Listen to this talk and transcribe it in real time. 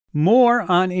More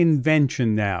on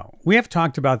invention now. We have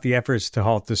talked about the efforts to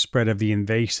halt the spread of the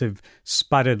invasive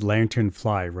spotted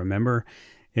lanternfly, remember?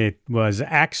 It was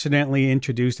accidentally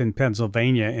introduced in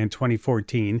Pennsylvania in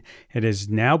 2014. It has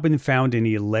now been found in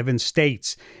 11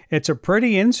 states. It's a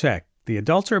pretty insect. The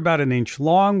adults are about an inch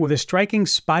long with a striking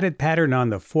spotted pattern on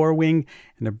the forewing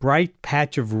and a bright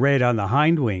patch of red on the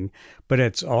hindwing, but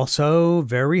it's also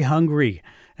very hungry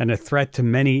and a threat to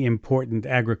many important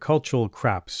agricultural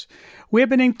crops. We have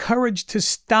been encouraged to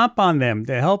stomp on them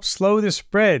to help slow the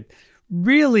spread.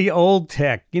 Really old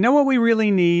tech. You know what we really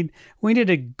need? We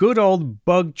need a good old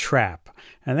bug trap.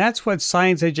 And that's what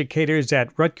science educators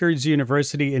at Rutgers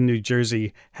University in New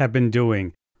Jersey have been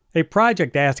doing. A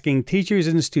project asking teachers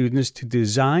and students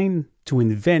to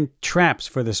invent traps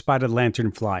for the spotted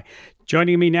lanternfly.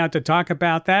 Joining me now to talk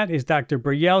about that is Dr.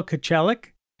 Brielle Kochelik.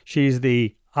 She's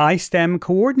the iSTEM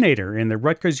coordinator in the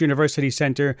Rutgers University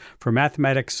Center for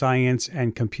Mathematics, Science,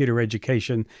 and Computer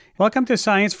Education. Welcome to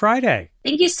Science Friday.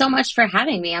 Thank you so much for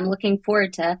having me. I'm looking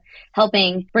forward to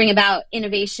helping bring about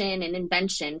innovation and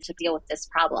invention to deal with this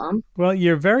problem. Well,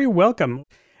 you're very welcome.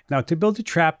 Now, to build a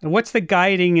trap, what's the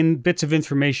guiding and bits of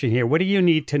information here? What do you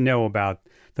need to know about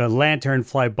the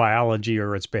lanternfly biology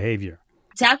or its behavior?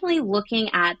 Definitely looking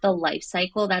at the life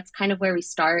cycle. That's kind of where we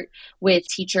start with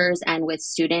teachers and with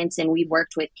students. And we've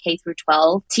worked with K through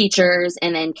 12 teachers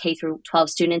and then K through 12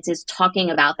 students is talking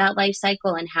about that life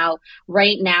cycle and how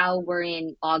right now we're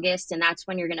in August and that's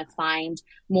when you're going to find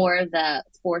more of the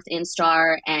fourth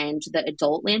instar and the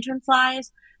adult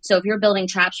lanternflies. So if you're building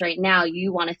traps right now,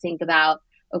 you want to think about,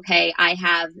 okay, I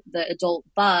have the adult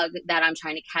bug that I'm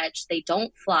trying to catch. They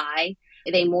don't fly.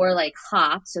 They more like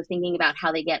hop. So thinking about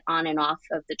how they get on and off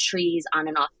of the trees, on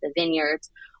and off the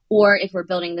vineyards. Or if we're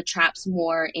building the traps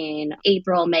more in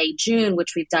April, May, June,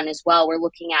 which we've done as well, we're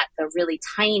looking at the really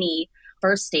tiny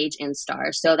first stage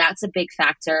instars. So that's a big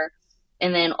factor.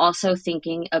 And then also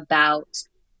thinking about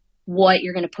what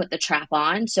you're going to put the trap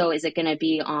on. So is it going to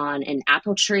be on an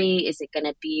apple tree? Is it going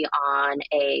to be on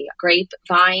a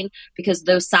grapevine? Because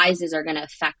those sizes are going to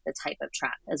affect the type of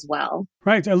trap as well.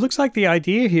 Right. It looks like the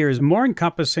idea here is more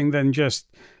encompassing than just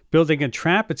building a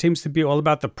trap. It seems to be all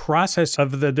about the process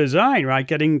of the design, right?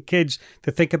 Getting kids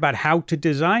to think about how to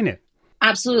design it.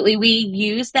 Absolutely. We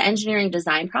use the engineering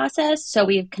design process. So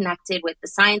we've connected with the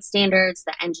science standards,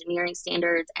 the engineering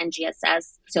standards,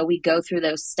 NGSS. So we go through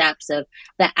those steps of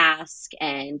the ask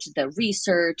and the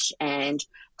research and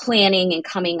planning and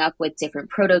coming up with different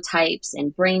prototypes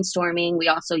and brainstorming. We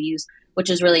also use,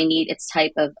 which is really neat, it's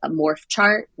type of a morph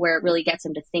chart where it really gets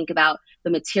them to think about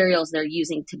the materials they're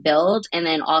using to build and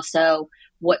then also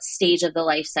what stage of the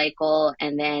life cycle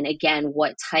and then again,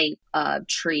 what type of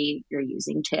tree you're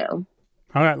using too.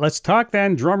 All right, let's talk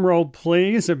then, drum roll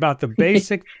please, about the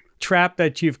basic trap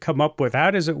that you've come up with. How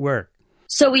does it work?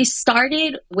 So we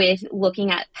started with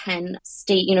looking at Penn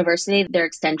State University. Their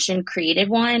extension created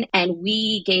one, and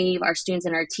we gave our students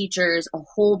and our teachers a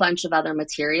whole bunch of other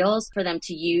materials for them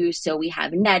to use. So we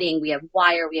have netting, we have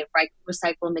wire, we have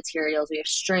recycled materials, we have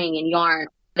string and yarn.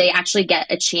 They actually get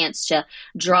a chance to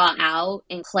draw out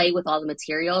and play with all the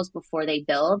materials before they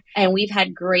build. And we've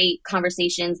had great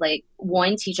conversations. Like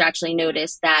one teacher actually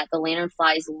noticed that the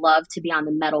lanternflies love to be on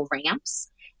the metal ramps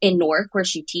in Newark where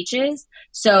she teaches.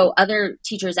 So other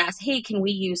teachers asked, hey, can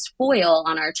we use foil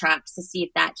on our traps to see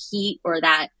if that heat or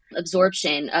that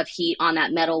absorption of heat on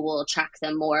that metal will attract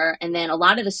them more? And then a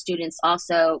lot of the students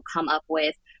also come up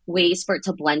with ways for it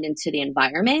to blend into the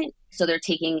environment. So they're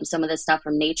taking some of the stuff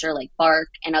from nature like bark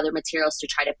and other materials to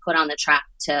try to put on the trap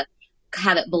to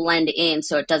have it blend in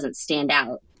so it doesn't stand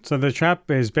out. So the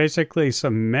trap is basically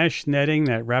some mesh netting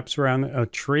that wraps around a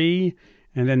tree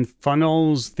and then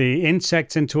funnels the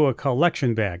insects into a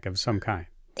collection bag of some kind.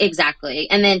 Exactly.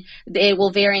 And then it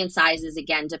will vary in sizes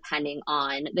again, depending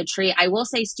on the tree. I will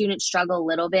say students struggle a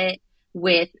little bit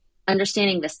with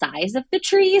understanding the size of the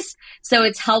trees. So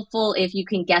it's helpful if you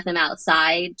can get them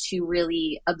outside to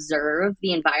really observe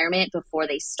the environment before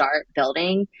they start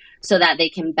building so that they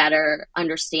can better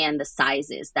understand the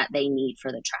sizes that they need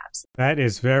for the traps. That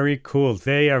is very cool.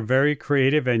 They are very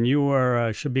creative and you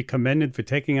are should be commended for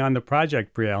taking on the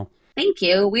project, Brielle. Thank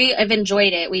you. We have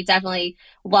enjoyed it. We definitely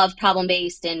love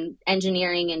problem-based and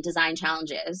engineering and design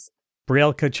challenges.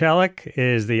 Brielle Kochelik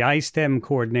is the iSTEM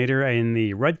coordinator in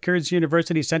the Rutgers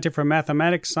University Center for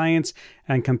Mathematics, Science,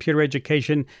 and Computer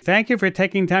Education. Thank you for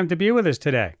taking time to be with us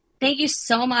today. Thank you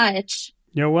so much.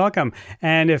 You're welcome.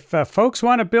 And if folks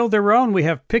want to build their own, we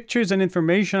have pictures and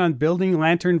information on building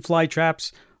lanternfly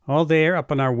traps all there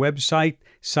up on our website,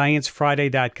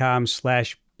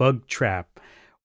 sciencefriday.com/bugtrap.